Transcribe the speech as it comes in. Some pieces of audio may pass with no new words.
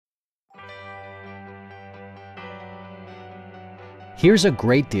Here's a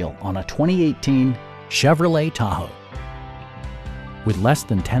great deal on a 2018 Chevrolet Tahoe. With less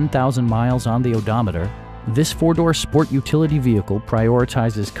than 10,000 miles on the odometer, this four-door sport utility vehicle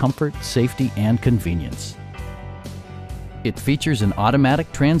prioritizes comfort, safety, and convenience. It features an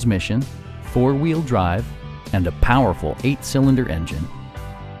automatic transmission, four-wheel drive, and a powerful 8-cylinder engine.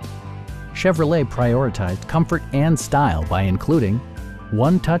 Chevrolet prioritized comfort and style by including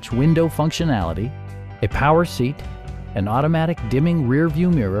one-touch window functionality, a power seat, an automatic dimming rear-view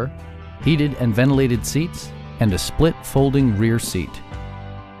mirror, heated and ventilated seats, and a split folding rear seat.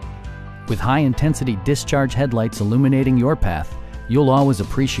 With high-intensity discharge headlights illuminating your path, you'll always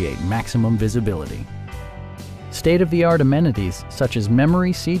appreciate maximum visibility. State-of-the-art amenities such as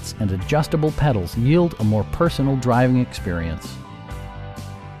memory seats and adjustable pedals yield a more personal driving experience.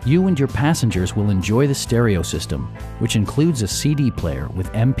 You and your passengers will enjoy the stereo system, which includes a CD player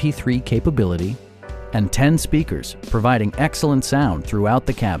with MP3 capability and 10 speakers, providing excellent sound throughout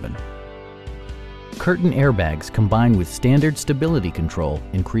the cabin. Curtain airbags combine with standard stability control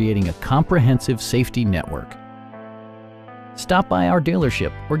in creating a comprehensive safety network. Stop by our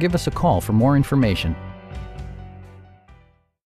dealership or give us a call for more information.